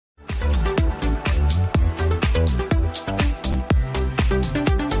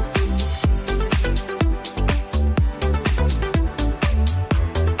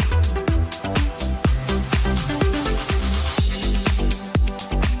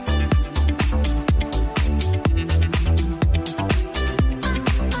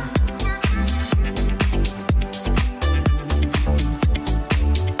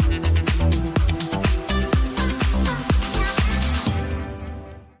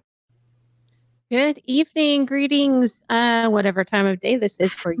Good evening, greetings, whatever time of day this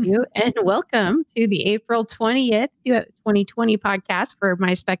is for you, and welcome to the April 20th, 2020 podcast for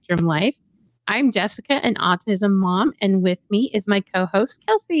My Spectrum Life. I'm Jessica, an autism mom, and with me is my co-host,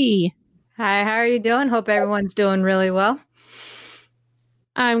 Kelsey. Hi, how are you doing? Hope everyone's doing really well.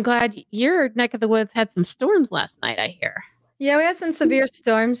 I'm glad your neck of the woods had some storms last night, I hear. Yeah, we had some severe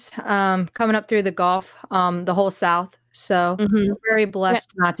storms coming up through the Gulf, the whole South. So we're very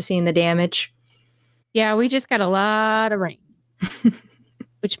blessed not to see the damage. Yeah, we just got a lot of rain,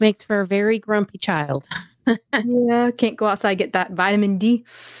 which makes for a very grumpy child. Yeah, can't go outside, get that vitamin D.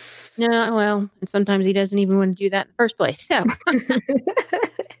 No, well, and sometimes he doesn't even want to do that in the first place. So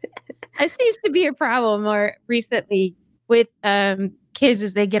it seems to be a problem more recently with kids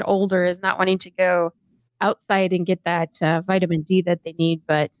as they get older, is not wanting to go outside and get that vitamin D that they need,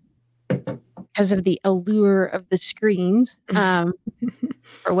 but because of the allure of the screens, for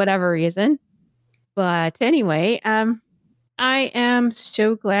whatever reason. But anyway, I am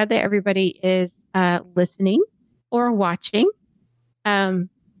so glad that everybody is listening or watching. How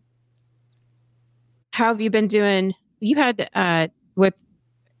have you been doing? You had with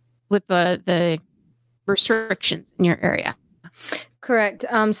the restrictions in your area. Correct.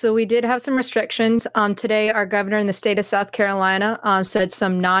 So we did have some restrictions. Today, our governor in the state of South Carolina said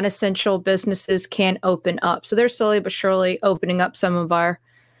some non-essential businesses can open up. So they're slowly but surely opening up some of our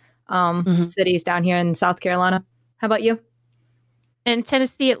cities down here in South Carolina. How about you? In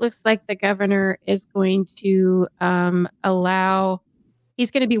Tennessee, it looks like the governor is going to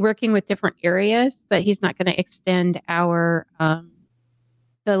he's going to be working with different areas, but he's not going to extend our,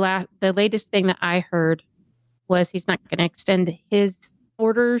 the latest thing that I heard was he's not going to extend his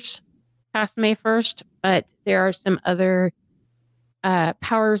orders past May 1st, but there are some other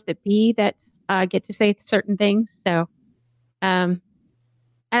powers that be that get to say certain things. So,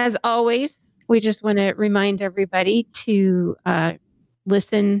 as always, we just want to remind everybody to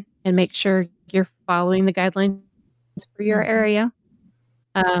listen and make sure you're following the guidelines for your area,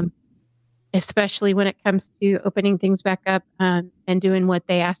 especially when it comes to opening things back up and doing what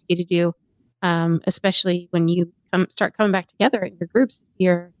they ask you to do, especially when you start coming back together in your groups,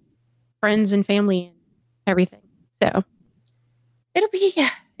 your friends and family and everything. So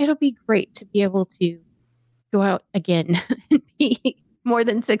it'll be great to be able to go out again and be more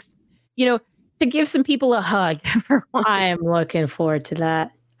than six, to give some people a hug for once. I am looking forward to that.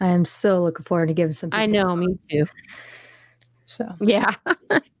 I am so looking forward to giving some people I know, me too. So, yeah.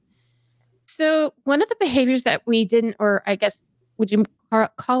 So one of the behaviors that we didn't, or I guess, would you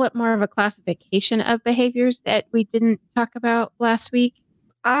call it more of a classification of behaviors that we didn't talk about last week?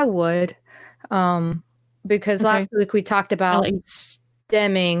 I would, because last week we talked about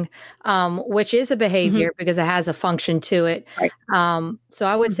stemming, which is a behavior because it has a function to it. Right. So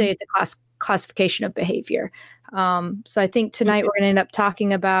I would say it's a classification of behavior. So I think tonight we're going to end up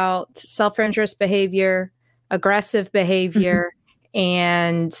talking about self-interest behavior, aggressive behavior,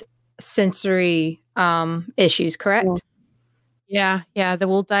 and sensory issues, correct? Cool. Yeah. Then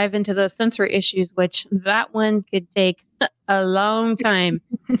we'll dive into the sensory issues, which that one could take a long time,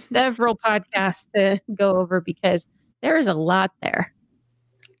 several podcasts to go over because there is a lot there.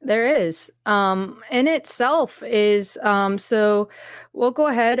 There is. In itself is, so we'll go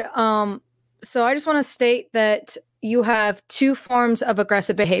ahead. So I just want to state that you have two forms of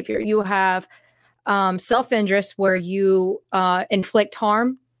aggressive behavior. You have self-interest, where you inflict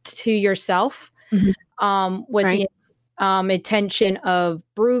harm to yourself with the intention of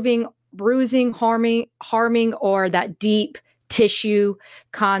bruising, harming, or that deep tissue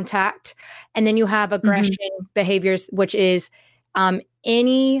contact. And then you have aggression behaviors, which is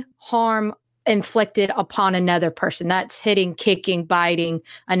any harm inflicted upon another person. That's hitting, kicking, biting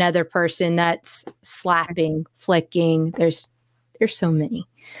another person. That's slapping, flicking. There's so many.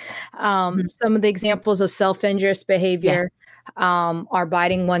 Some of the examples of self-injurious behavior are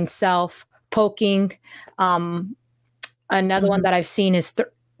biting oneself, poking. Another one that I've seen is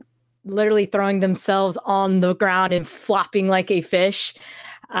literally throwing themselves on the ground and flopping like a fish.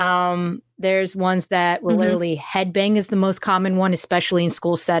 There's ones that will literally headbang is the most common one, especially in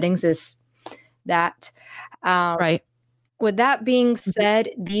school settings, is that. Right. With that being said,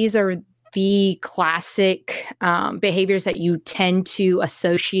 these are the classic behaviors that you tend to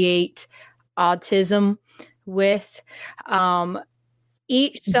associate autism with.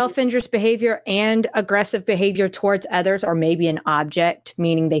 Each self-injurious behavior and aggressive behavior towards others, or maybe an object,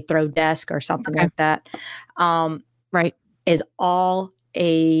 meaning they throw desk or something like that, is all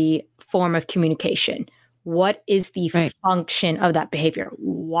a form of communication. What is the function of that behavior?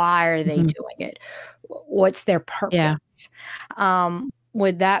 Why are they doing it? What's their purpose?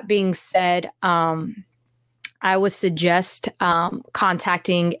 with that being said, I would suggest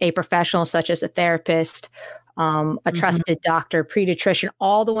contacting a professional such as a therapist, a trusted doctor, pediatrician,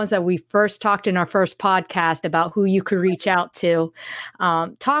 all the ones that we first talked in our first podcast about who you could reach out to.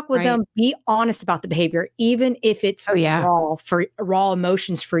 Talk with them, be honest about the behavior, even if it's raw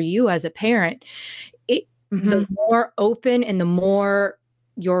emotions for you as a parent. The more open and the more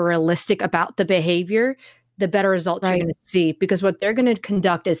you're realistic about the behavior, the better results you're going to see, because what they're going to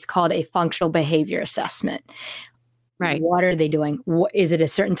conduct is called a functional behavior assessment. Right. What are they doing? Is it a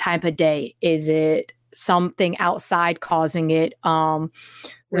certain time of day? Is it something outside causing it? With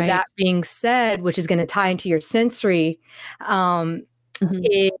that being said, which is going to tie into your sensory,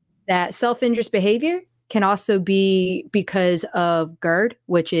 is that self-injurious behavior can also be because of GERD,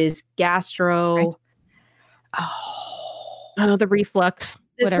 which is gastro. Oh, the reflux.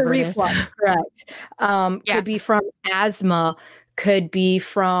 It's the reflux, correct. Could be from asthma, could be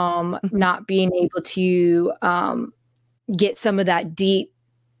from not being able to get some of that deep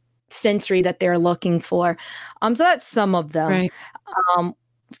sensory that they're looking for. So that's some of them. Right.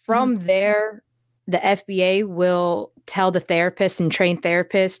 From there, the FBA will tell the therapist and trained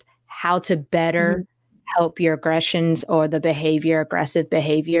therapist how to better help your aggressions or the aggressive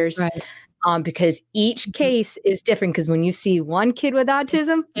behaviors. Right. Because each case is different. Because when you see one kid with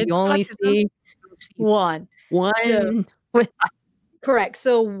autism, you only see one. So, correct.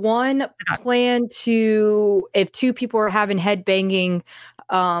 So one plan to, if two people are having head banging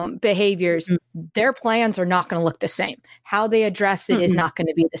behaviors, their plans are not going to look the same. How they address it is not going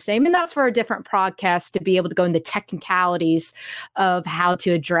to be the same. And that's for a different podcast to be able to go into technicalities of how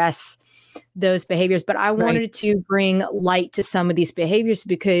to address those behaviors. But I wanted to bring light to some of these behaviors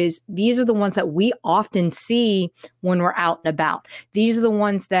because these are the ones that we often see when we're out and about. These are the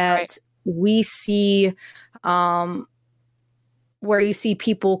ones that we see where you see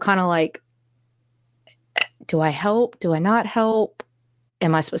people kind of like, do I help? Do I not help?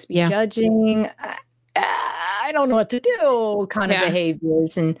 Am I supposed to be judging? I don't know what to do kind of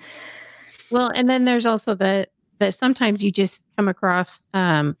behaviors. And then there's also that sometimes you just come across,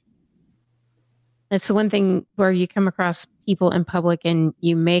 it's the one thing where you come across people in public and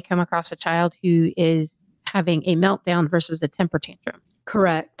you may come across a child who is having a meltdown versus a temper tantrum.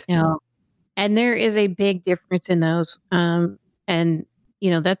 Correct. And there is a big difference in those. And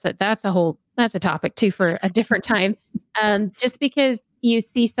that's a topic too for a different time. Just because you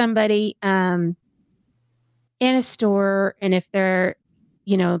see somebody in a store, and if they're,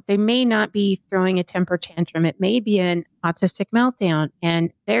 they may not be throwing a temper tantrum, it may be an autistic meltdown,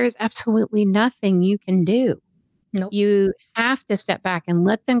 and there is absolutely nothing you can do. Nope. You have to step back and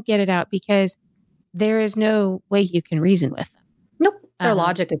let them get it out, because there is no way you can reason with them. Nope. Their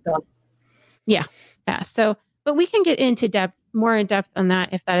logic is gone. Yeah. So, but we can get more in depth on that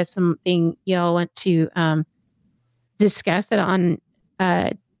if that is something y'all want to discuss it on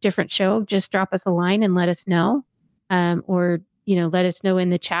a different show. Just drop us a line and let us know, or let us know in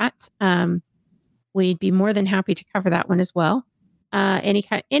the chat. We'd be more than happy to cover that one as well.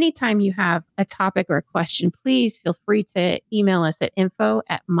 Anytime you have a topic or a question, please feel free to email us at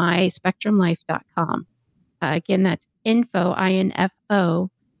info@myspectrumlife.com. Again, that's info, INFO,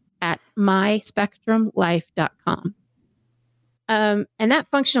 at myspectrumlife.com. And that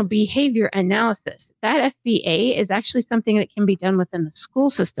functional behavior analysis, that FBA is actually something that can be done within the school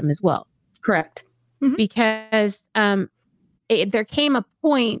system as well. Correct. Because there came a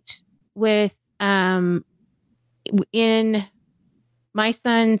point with in my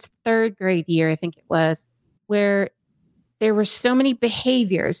son's third grade year, I think it was, where there were so many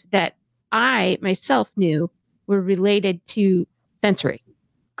behaviors that I myself knew were related to sensory.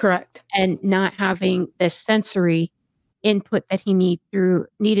 Correct. And not having the sensory input that he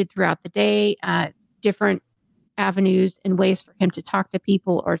needed throughout the day, different avenues and ways for him to talk to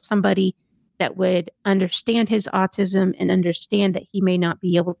people, or somebody that would understand his autism and understand that he may not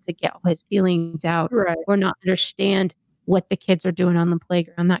be able to get all his feelings out, or not understand what the kids are doing on the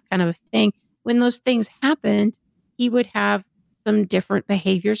playground, that kind of a thing. When those things happened, he would have some different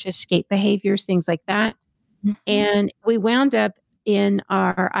behaviors, escape behaviors, things like that. And we wound up in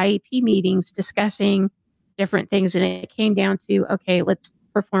our IEP meetings discussing different things. And it came down to, okay, let's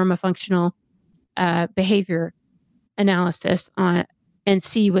perform a functional behavior analysis on and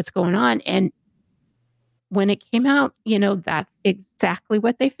see what's going on. And when it came out, that's exactly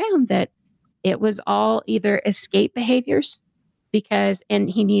what they found, that it was all either escape behaviors and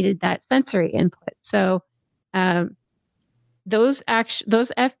he needed that sensory input. So those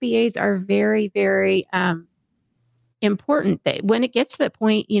FBAs are very, very important. That when it gets to that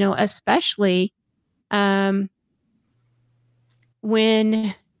point, especially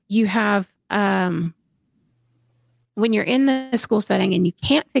when you have, when you're in the school setting and you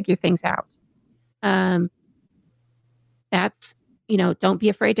can't figure things out, um, that's, don't be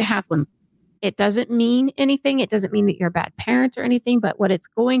afraid to have them. It doesn't mean anything. It doesn't mean that you're a bad parent or anything, but what it's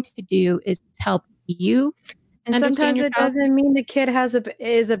going to do is help you And understand sometimes your it child. doesn't mean the kid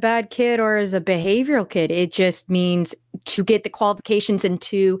is a bad kid or is a behavioral kid. It just means to get the qualifications and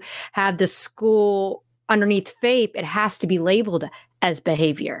to have the school underneath FAPE, it has to be labeled as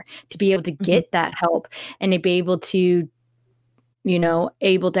behavior to be able to get that help and to be able to,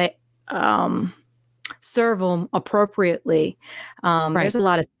 serve them appropriately. Right. There's a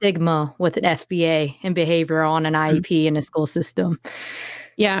lot of stigma with an FBA and behavior on an IEP in a school system.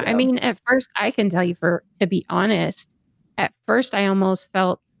 Yeah. I So. mean, at first I can tell you to be honest, at first I almost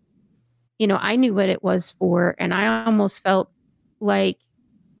felt, I knew what it was for, and I almost felt like,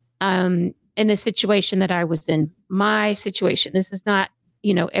 in the situation that I was in, my situation, this is not,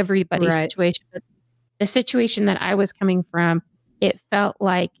 everybody's Right. situation, but the situation that I was coming from, it felt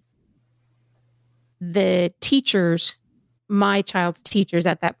like the teachers, my child's teachers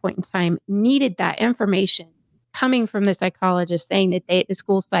at that point in time, needed that information coming from the psychologist saying that the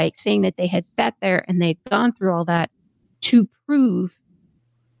school psych saying that they had sat there and they'd gone through all that to prove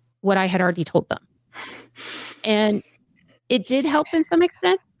what I had already told them. And it did help in some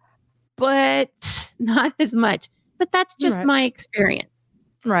extent, but not as much. But that's just my experience.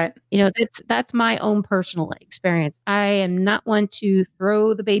 Right. That's my own personal experience. I am not one to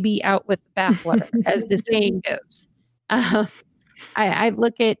throw the baby out with the bathwater, as the saying goes. I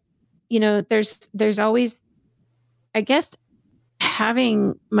look at, there's always, I guess,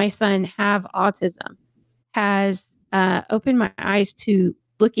 having my son have autism has opened my eyes to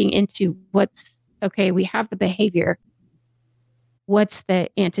looking into we have the behavior. What's the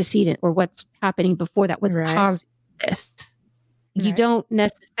antecedent or what's happening before that? What's causing this? You don't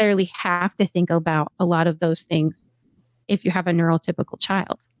necessarily have to think about a lot of those things if you have a neurotypical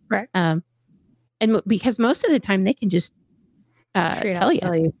child. Right. And because most of the time they can just tell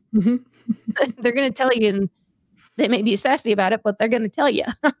you. They're going to tell you, and they may be sassy about it, but they're going to tell you.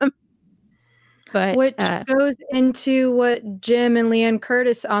 But which goes into what Jim and Leanne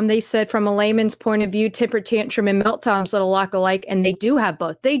Curtis, they said from a layman's point of view, temper tantrum and meltdowns look a lot alike, and they do have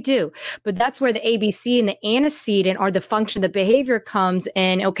both. They do. But that's where the ABC and the antecedent or the function, the behavior comes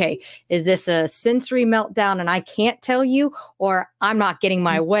in. Okay, is this a sensory meltdown and I can't tell you, or I'm not getting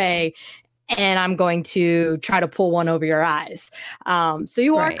my way and I'm going to try to pull one over your eyes? So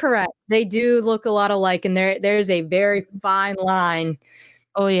you are correct. They do look a lot alike, and there's a very fine line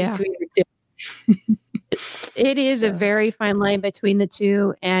between the two. It is a very fine line between the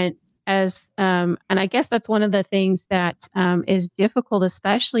two, and and I guess that's one of the things that is difficult,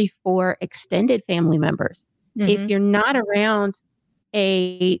 especially for extended family members. If you're not around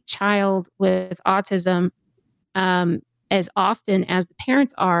a child with autism as often as the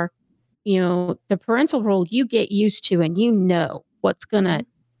parents are, the parental role you get used to, and what's gonna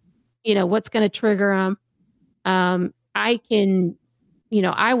trigger them. I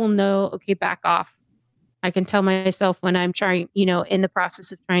will know, okay, back off. I can tell myself when I'm trying, in the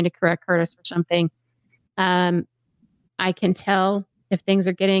process of trying to correct Curtis for something. I can tell if things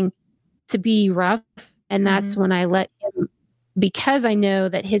are getting to be rough. And that's when I let him, because I know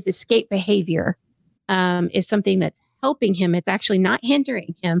that his escape behavior is something that's helping him. It's actually not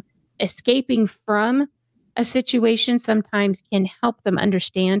hindering him. Escaping from a situation sometimes can help them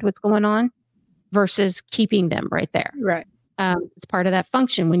understand what's going on versus keeping them right there. Right. It's part of that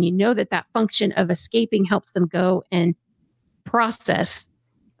function. When you know that function of escaping helps them go and process,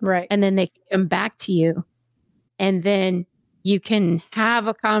 right, and then they can come back to you, and then you can have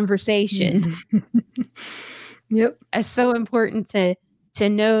a conversation. Yep, it's so important to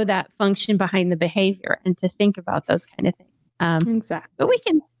know that function behind the behavior and to think about those kind of things. Exactly. But we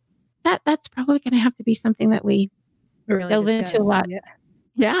can. That's probably going to have to be something that we really delve into a lot.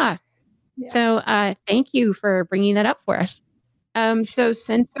 Yeah. So thank you for bringing that up for us. So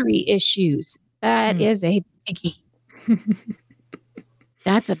sensory issues, that is a biggie.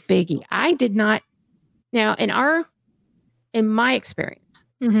 That's a biggie. I did not. Now, in my experience,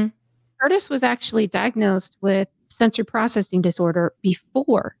 Curtis was actually diagnosed with sensory processing disorder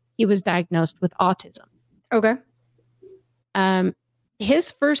before he was diagnosed with autism. Okay.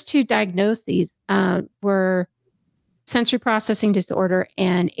 His first two diagnoses were sensory processing disorder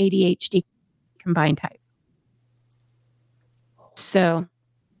and ADHD combined type. So,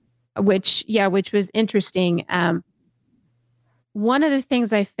 which was interesting. One of the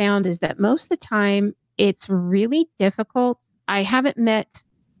things I found is that most of the time it's really difficult. I haven't met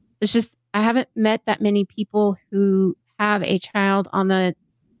that many people who have a child on the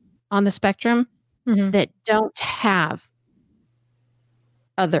spectrum that don't have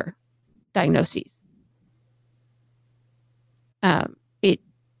other diagnoses.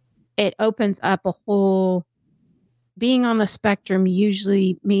 It opens up a whole. Being on the spectrum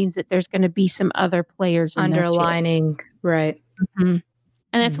usually means that there's going to be some other players in underlining, right? And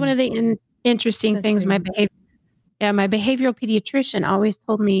that's one of the interesting things. My behavioral pediatrician always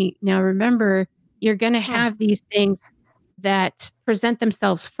told me. Now, remember, you're going to have these things that present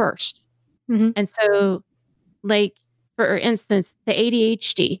themselves first, and so, like for instance, the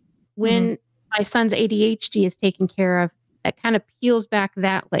ADHD. When my son's ADHD is taken care of, that kind of peels back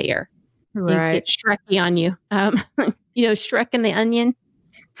that layer. Right. You get Shrekky on you. Shrek and the onion,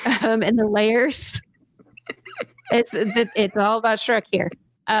 and the layers. It's all about Shrek here.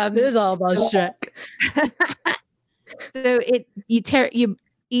 It is all about Shrek. So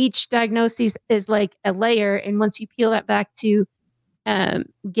each diagnosis is like a layer, and once you peel that back to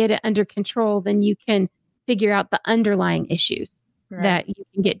get it under control, then you can figure out the underlying issues that you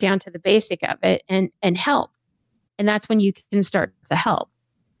can get down to the basic of it and help. And that's when you can start to help.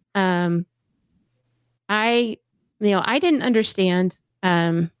 I didn't understand,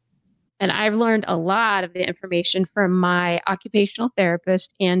 and I've learned a lot of the information from my occupational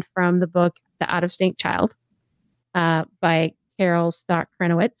therapist and from the book, The Out of Sync Child, by Carol Stock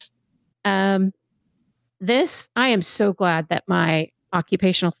Krenowitz. I am so glad that my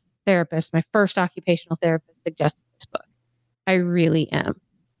first occupational therapist suggested this book. I really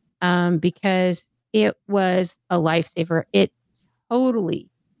am, because it was a lifesaver. It totally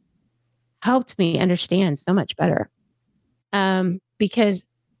helped me understand so much better, because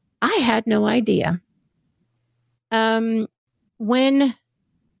I had no idea. When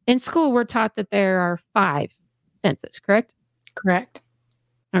in school, we're taught that there are 5 senses, correct? Correct.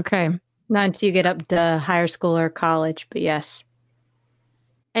 Okay. Not until you get up to higher school or college, but yes.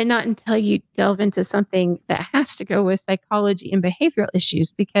 And not until you delve into something that has to go with psychology and behavioral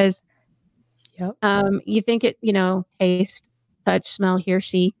issues, because you think it, taste, touch, smell, hear,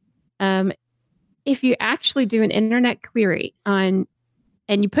 see. If you actually do an internet query and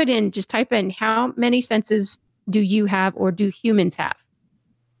you type in how many senses do you have or do humans have,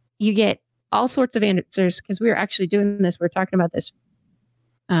 you get all sorts of answers, because we were actually doing this. We were talking about this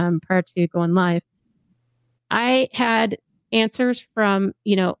prior to going live. I had answers from,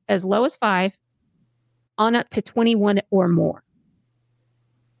 as low as 5 on up to 21 or more.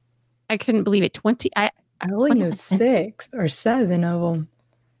 I couldn't believe it. 20. I only knew 6 or 7 of them.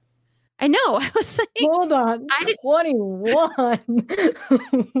 I know. I was like, hold on, 21.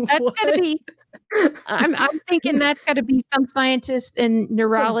 That's got to be. I'm thinking that's got to be some scientist and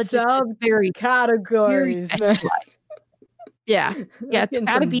neurologist. Very categories, very specialized. Yeah, it's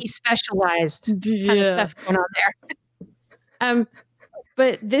got to be specialized kind of stuff going on there.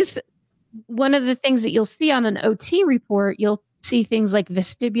 But one of the things that you'll see on an OT report, you'll see things like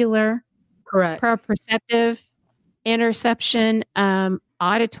vestibular, correct, proprioceptive, interception,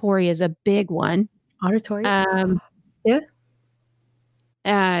 auditory is a big one. Auditory, that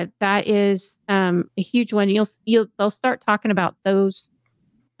is a huge one. They'll start talking about those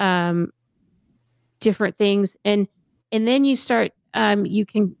different things, and then you start. You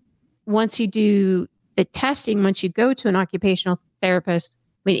can, once you do the testing, once you go to an occupational therapist.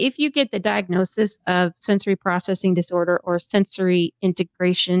 I mean, if you get the diagnosis of sensory processing disorder or sensory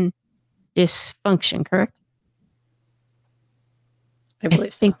integration dysfunction, correct? I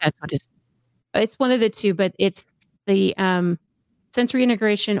think that's what it is. It's one of the two, but it's the sensory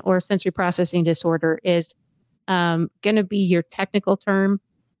integration or sensory processing disorder is going to be your technical term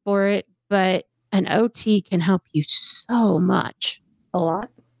for it, but an OT can help you so much. A lot.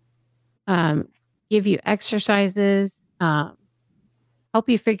 Give you exercises, help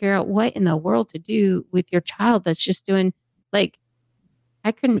you figure out what in the world to do with your child that's just doing, like,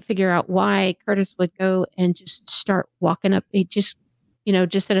 I couldn't figure out why Curtis would go and just start walking up. He just,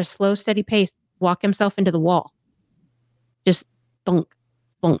 just at a slow, steady pace, walk himself into the wall. Just thunk,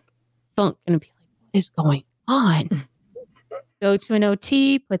 thunk, thunk. And be like, what is going on? Go to an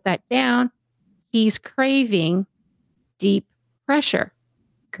OT, put that down. He's craving deep pressure.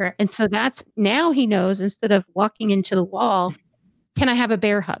 Correct. And so now he knows, instead of walking into the wall, can I have a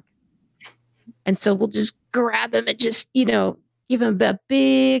bear hug? And so we'll just grab him and just, give him a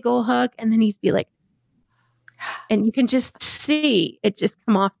big old hug. And then he's be like, and you can just see it just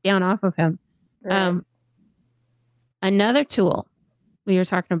come down off of him. Right. Another tool we were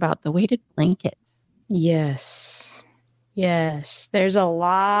talking about, the weighted blanket. Yes. There's a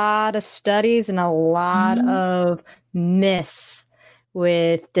lot of studies and a lot of myths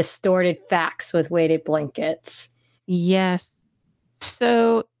with distorted facts with weighted blankets. Yes.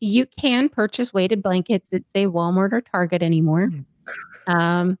 So you can purchase weighted blankets at, say, Walmart or Target anymore. Mm.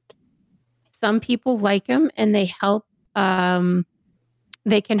 Um, some people like them, and they help.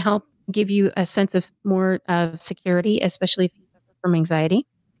 They can help give you a sense of more of security, especially if you suffer from anxiety.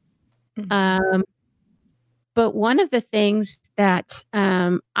 Mhm. But one of the things that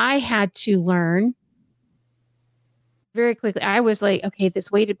I had to learn very quickly, I was like, okay,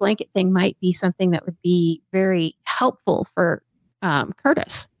 this weighted blanket thing might be something that would be very helpful for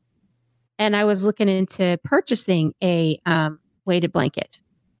Curtis. And I was looking into purchasing a weighted blanket.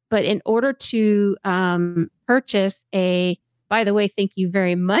 But in order to purchase a, by the way, thank you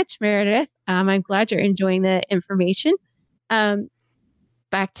very much, Meredith. I'm glad you're enjoying the information. Um,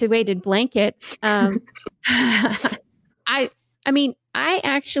 Back to weighted blankets. I, I mean, I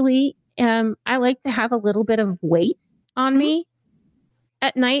actually, I like to have a little bit of weight on Mhm. me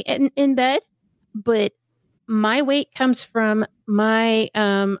at night in bed, but my weight comes from my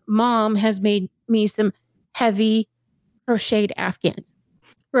mom has made me some heavy crocheted Afghans,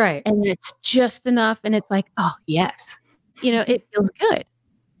 Right. and it's just enough. And it's like, oh, yes, it feels good.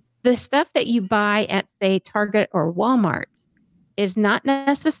 The stuff that you buy at, say, Target or Walmart is not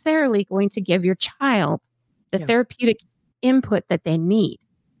necessarily going to give your child the No. therapeutic input that they need.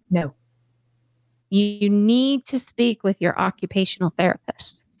 No. You need to speak with your occupational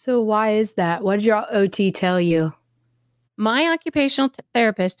therapist. So why is that? What did your OT tell you? My occupational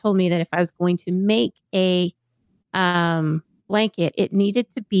therapist told me that if I was going to make a blanket, it needed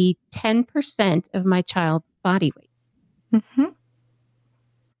to be 10% of my child's body weight. Mhm.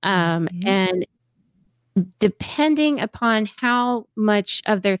 And depending upon how much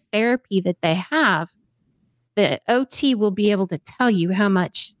of their therapy that they have, the OT will be able to tell you how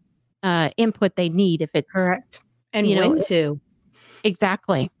much input they need. If it's Correct. And when to.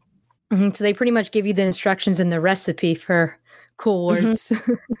 exactly. So they pretty much give you the instructions and the recipe for cool words.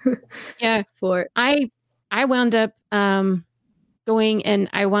 Yeah. For I wound up going and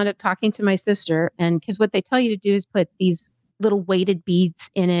I wound up talking to my sister, and because what they tell you to do is put these little weighted beads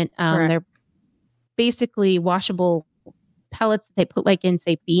in it. They're basically washable pellets that they put like in,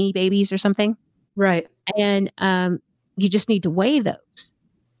 say, Beanie Babies or something. right. And you just need to weigh those.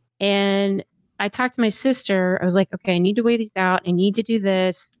 And I talked to my sister. I was like, okay, I need to weigh these out. I need to do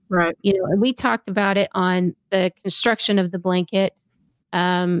this. Right. And we talked about it on the construction of the blanket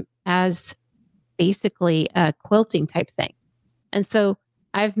as basically a quilting type thing. And so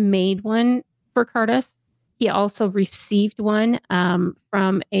I've made one for Curtis. He also received one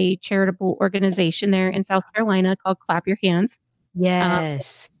from a charitable organization there in South Carolina called Clap Your Hands.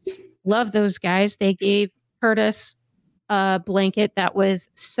 Yes. Love those guys. They gave Curtis a blanket that was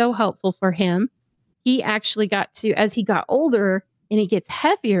so helpful for him. He actually got to, as he got older and he gets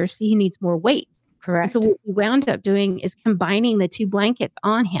heavier, so he needs more weight. Correct. So what we wound up doing is combining the two blankets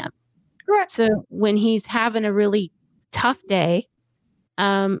on him. Correct. So when he's having a really tough day,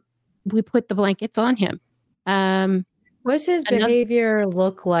 we put the blankets on him. What's his behavior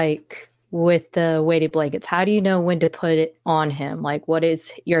look like with the weighted blankets? How do you know when to put it on him? Like, what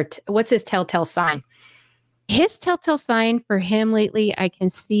is what's his telltale sign? His telltale sign for him lately, I can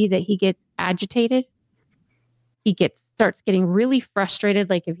see that he gets agitated. He starts getting really frustrated,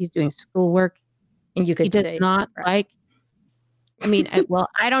 like if he's doing schoolwork. And you could he does say, not like. I mean,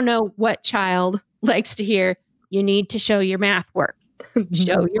 I don't know what child likes to hear. You need to show your math work.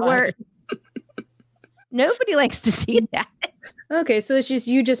 Show your work. Nobody likes to see that. Okay, so it's just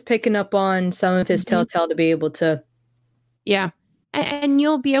you just picking up on some of his telltale to be able to. Yeah, and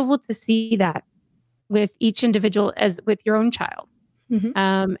you'll be able to see that with each individual as with your own child.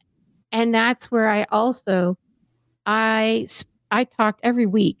 And that's where I also I talked every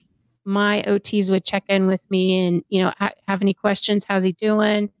week. My OTs would check in with me and, have any questions? How's he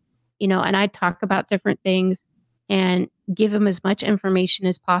doing? And I'd talk about different things and give him as much information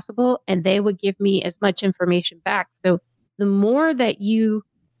as possible. And they would give me as much information back. So the more that you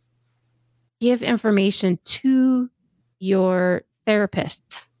give information to your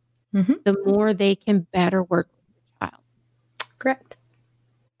therapists, the more they can better work with your child. Correct.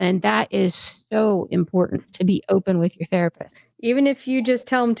 And that is so important, to be open with your therapist. Even if you just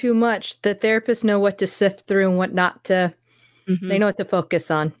tell them too much, the therapists know what to sift through and what not to. They know what to focus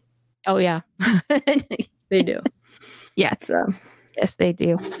on. Oh, yeah. They do. Yeah. So. Yes, they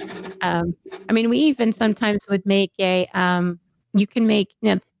do. I mean, we even sometimes would make you can make,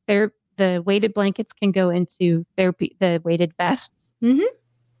 the weighted blankets can go into therapy, the weighted vests.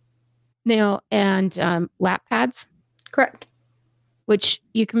 And lap pads. Correct. Which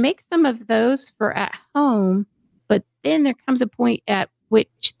you can make some of those for at home, but then there comes a point at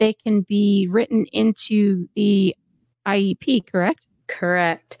which they can be written into the IEP, correct?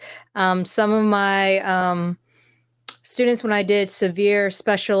 Correct. Some of my students, when I did severe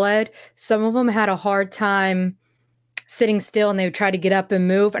special ed, some of them had a hard time sitting still and they would try to get up and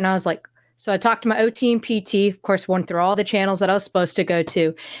move. And I was like, so I talked to my OT and PT, of course, went through all the channels that I was supposed to go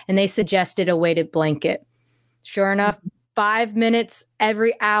to, and they suggested a weighted blanket. Sure enough, 5 minutes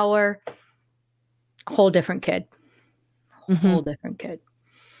every hour, whole different kid. Whole different kid.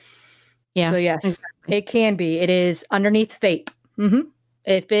 Yeah. So yes, exactly. it can be. It is underneath FAPE.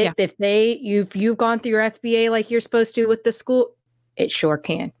 If you've gone through your FBA like you're supposed to with the school, it sure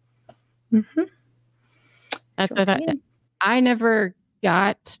can. That's what I never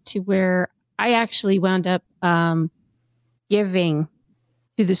got to where I actually wound up giving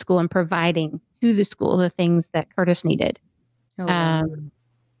to the school and providing to the school the things that Curtis needed.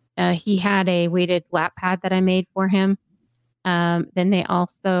 He had a weighted lap pad that I made for him. Then they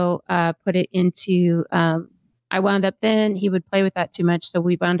also put it into, he would play with that too much. So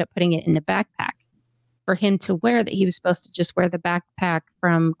we wound up putting it in a backpack for him to wear, that he was supposed to just wear the backpack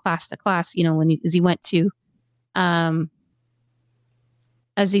from class to class, as he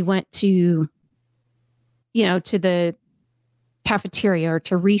went to to the cafeteria or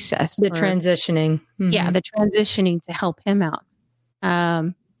to recess. Transitioning. Yeah, the transitioning to help him out.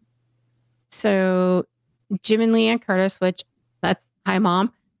 So Jim and Leanne Curtis, which hi,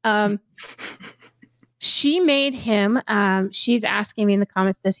 Mom. She made him, she's asking me in the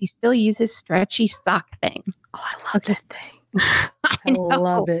comments, does he still use his stretchy sock thing? Oh, I love that thing. I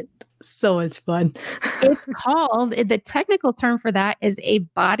love it. So much fun. It's called, the technical term for that is a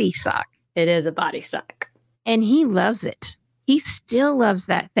body sock. It is a body sock. And he loves it. He still loves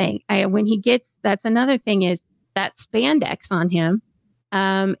that thing. That's another thing is that spandex on him.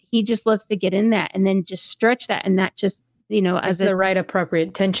 He just loves to get in that and then just stretch that. And that just, as the right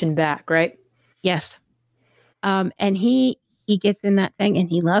appropriate tension back, right? Yes. And he gets in that thing and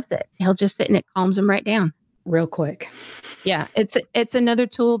he loves it. He'll just sit and it calms him right down. Real quick. Yeah. It's another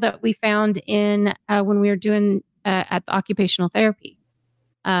tool that we found in, when we were doing, at the occupational therapy.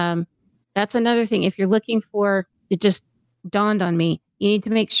 That's another thing. If you're looking for, it just dawned on me, you need to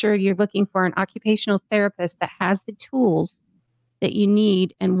make sure you're looking for an occupational therapist that has the tools that you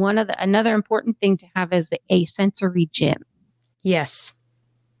need. And another important thing to have is a sensory gym. Yes.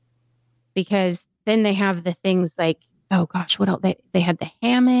 Because then they have the things like, oh gosh, what else? They had the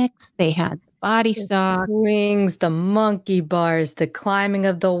hammocks, they had the body stock, swings, the monkey bars, the climbing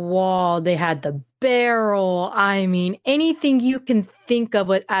of the wall. They had the barrel. I mean, anything you can think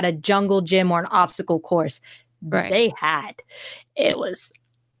of at a jungle gym or an obstacle course, right. They had. It was,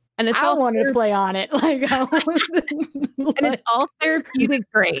 and it's I wanted to play on it. And it's all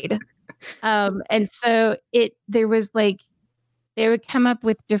therapeutic grade. And so there was they would come up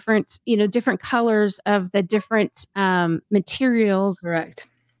with different colors of the different materials. Correct.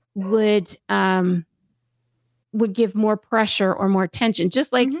 Would give more pressure or more tension.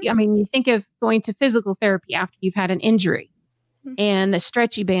 Just like, you think of going to physical therapy after you've had an injury, and the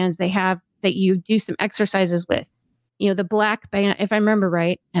stretchy bands they have that you do some exercises with. The black band, if I remember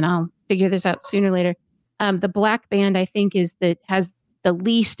right, and I'll figure this out sooner or later. The black band, I think, has the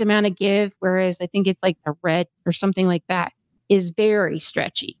least amount of give, whereas I think it's like the red or something like that is very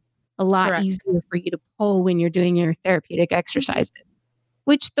stretchy, a lot Correct. easier for you to pull when you're doing your therapeutic exercises,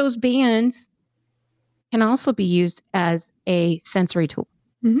 which those bands can also be used as a sensory tool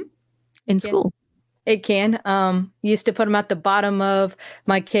in school. It can. Used to put them at the bottom of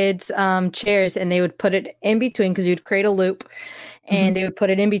my kids' chairs, and they would put it in between because you'd create a loop, and they would put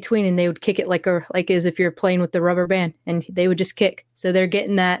it in between, and they would kick it like as if you're playing with the rubber band, and they would just kick. So they're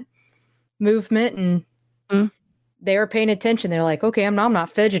getting that movement, and they were paying attention. They're like, okay, I'm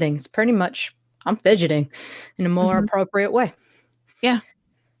not fidgeting. It's pretty much I'm fidgeting in a more appropriate way. Yeah.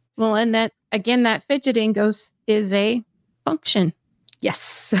 Well, and that fidgeting is a function.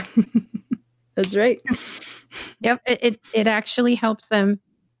 Yes. That's right. Yep. It actually helps them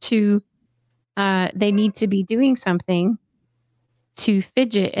to, they need to be doing something to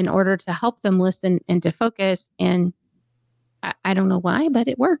fidget in order to help them listen and to focus. And I don't know why, but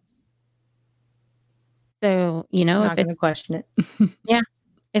it works. So, I'm not going to question it. Yeah.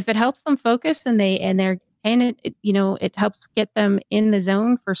 If it helps them focus and they're paying it, it helps get them in the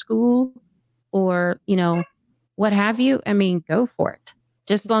zone for school or, what have you. Go for it.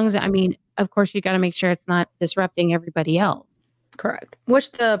 Just as long as, of course, you got to make sure it's not disrupting everybody else. Correct.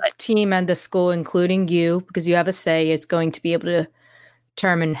 Which the team and the school, including you, because you have a say, is going to be able to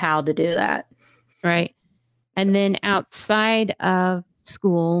determine how to do that. Right. And then outside of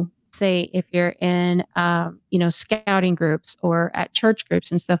school, say if you're in, scouting groups or at church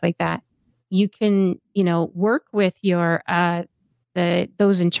groups and stuff like that, you can, work with your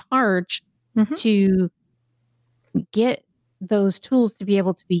those in charge Mhm. to get those tools to be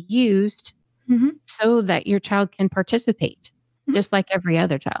able to be used Mhm. so that your child can participate Mhm. just like every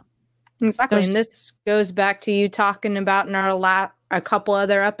other child. Exactly. There's And this goes back to you talking about in our a couple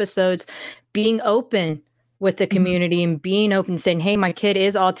other episodes, being open with the Mhm. community and being open, saying, hey, my kid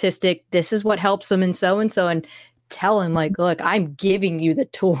is autistic. This is what helps them and so and so. And tell him, like, look, I'm giving you the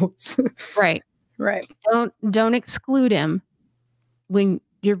tools. Right. Right. Don't exclude him when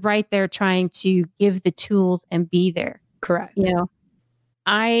you're right there trying to give the tools and be there. Correct.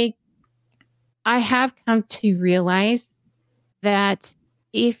 I have come to realize that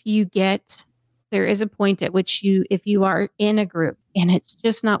there is a point at which if you are in a group and it's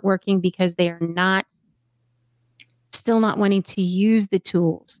just not working because they are still not wanting to use the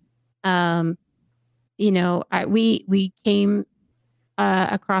tools. We came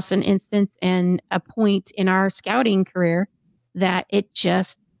across an instance and a point in our scouting career that it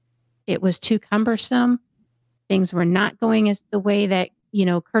was too cumbersome. Things were not going as the way that,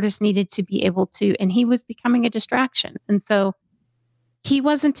 Curtis needed to be able to, and he was becoming a distraction. And so he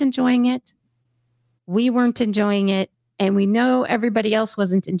wasn't enjoying it. We weren't enjoying it. And we know everybody else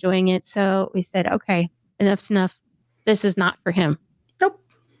wasn't enjoying it. So we said, okay, enough's enough. This is not for him. Nope.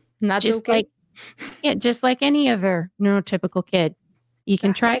 And that's Just okay. just like any other neurotypical kid. You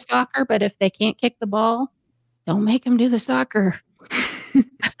can try soccer, but if they can't kick the ball, don't make them do the soccer.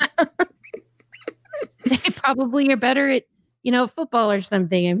 They probably are better at, football or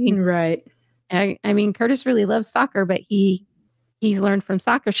something. I mean, right. I mean, Curtis really loves soccer, but he's learned from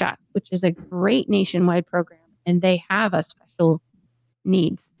Soccer Shots, which is a great nationwide program, and they have a special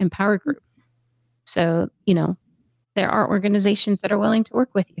needs empower group. So, there are organizations that are willing to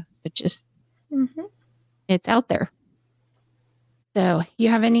work with you. So it's out there. So, you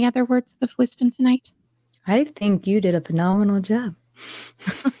have any other words of wisdom tonight? I think you did a phenomenal job.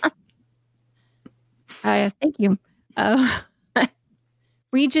 Thank you.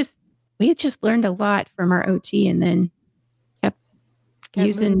 We just learned a lot from our OT, and then kept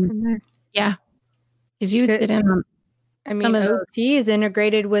using from there. Yeah, because you would sit in on. I mean, OT is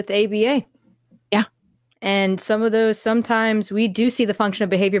integrated with ABA. Yeah, and some of those, sometimes we do see the functional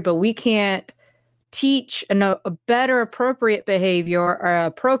behavior, but we can't teach a better appropriate behavior or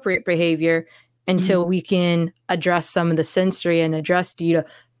appropriate behavior until we can address some of the sensory and address you to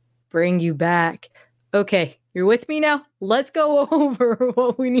bring you back. Okay, you're with me now. Let's go over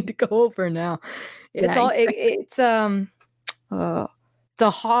what we need to go over now. It's it's a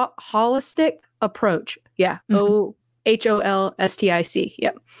holistic approach. Yeah. HOLSTIC.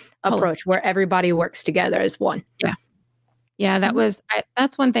 Yep. Approach where everybody works together as one. Yeah. Yeah.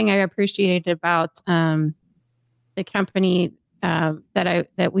 That's one thing I appreciated about the company that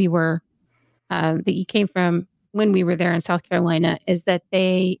you came from when we were there in South Carolina, is that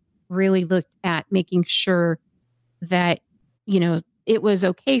they really looked at making sure that, it was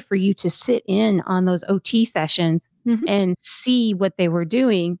okay for you to sit in on those OT sessions and see what they were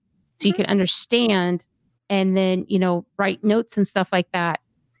doing so you could understand, and then, write notes and stuff like that,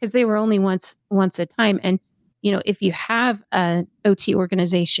 because they were only once a time. And, if you have an OT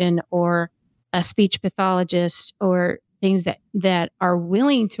organization or a speech pathologist or things that are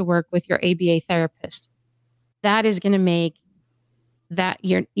willing to work with your ABA therapist, that is going to make that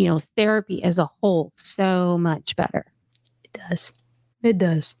your, therapy as a whole so much better. It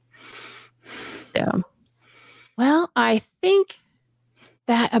does. So, well, I think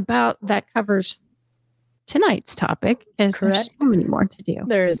that covers tonight's topic, because there's so many more to do.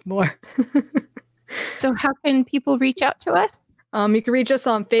 There is more. So how can people reach out to us? You can reach us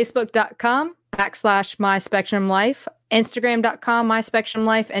on Facebook.com/MySpectrumLife, Instagram.com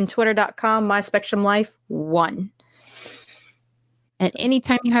MySpectrumLife, and Twitter.com MySpectrumLife1. And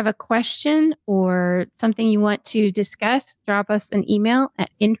anytime you have a question or something you want to discuss, drop us an email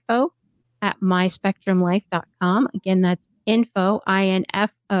at info@myspectrumlife.com. Again, that's info,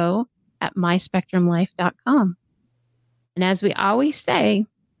 INFO, @myspectrumlife.com. And as we always say,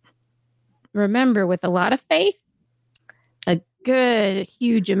 remember, with a lot of faith, a good,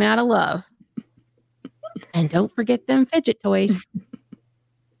 huge amount of love, and don't forget them fidget toys.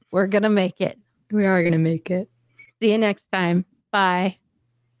 We're going to make it. We are going to make it. See you next time. Bye.